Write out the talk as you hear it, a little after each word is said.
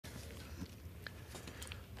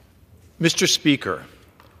Mr. Speaker,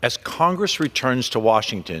 as Congress returns to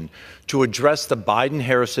Washington to address the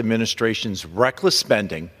Biden-Harris administration's reckless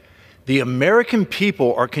spending, the American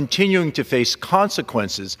people are continuing to face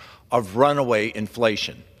consequences of runaway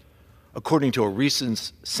inflation. According to a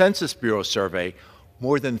recent Census Bureau survey,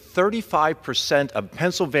 more than 35% of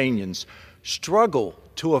Pennsylvanians struggle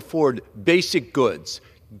to afford basic goods,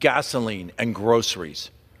 gasoline, and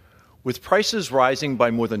groceries. With prices rising by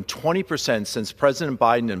more than 20% since President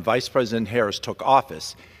Biden and Vice President Harris took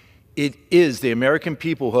office, it is the American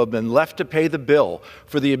people who have been left to pay the bill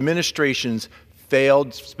for the administration's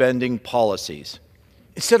failed spending policies.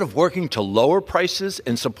 Instead of working to lower prices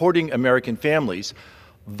and supporting American families,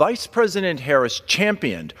 Vice President Harris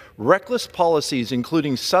championed reckless policies,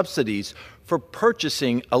 including subsidies for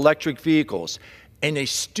purchasing electric vehicles and a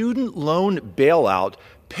student loan bailout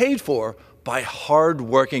paid for by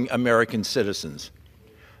hard-working American citizens.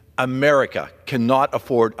 America cannot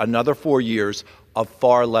afford another 4 years of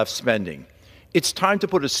far-left spending. It's time to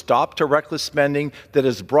put a stop to reckless spending that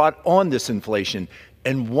has brought on this inflation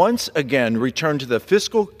and once again return to the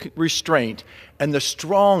fiscal restraint and the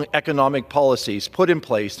strong economic policies put in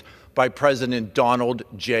place by President Donald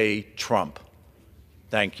J. Trump.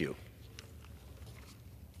 Thank you.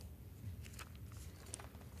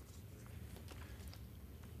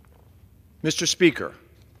 Mr. Speaker,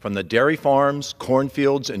 from the dairy farms,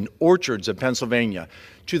 cornfields, and orchards of Pennsylvania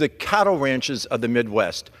to the cattle ranches of the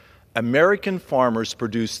Midwest, American farmers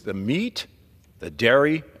produce the meat, the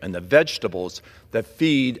dairy, and the vegetables that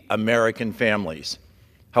feed American families.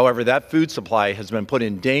 However, that food supply has been put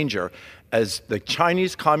in danger as the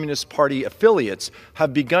Chinese Communist Party affiliates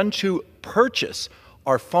have begun to purchase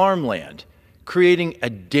our farmland, creating a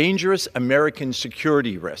dangerous American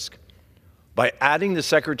security risk. By adding the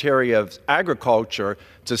Secretary of Agriculture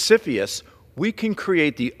to CFIUS, we can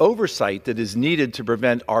create the oversight that is needed to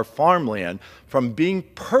prevent our farmland from being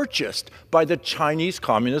purchased by the Chinese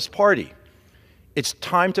Communist Party. It's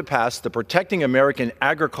time to pass the Protecting American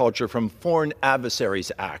Agriculture from Foreign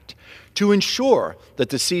Adversaries Act to ensure that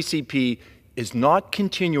the CCP is not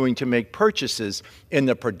continuing to make purchases in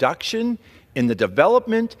the production, in the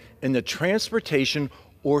development, in the transportation,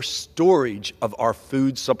 or storage of our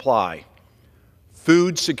food supply.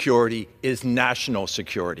 Food security is national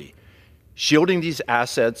security. Shielding these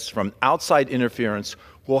assets from outside interference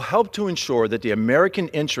will help to ensure that the American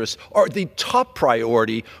interests are the top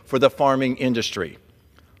priority for the farming industry.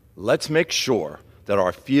 Let's make sure that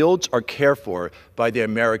our fields are cared for by the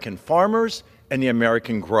American farmers and the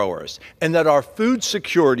American growers, and that our food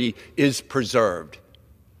security is preserved.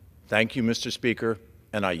 Thank you, Mr. Speaker,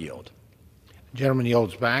 and I yield. The gentleman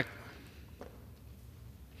yields back.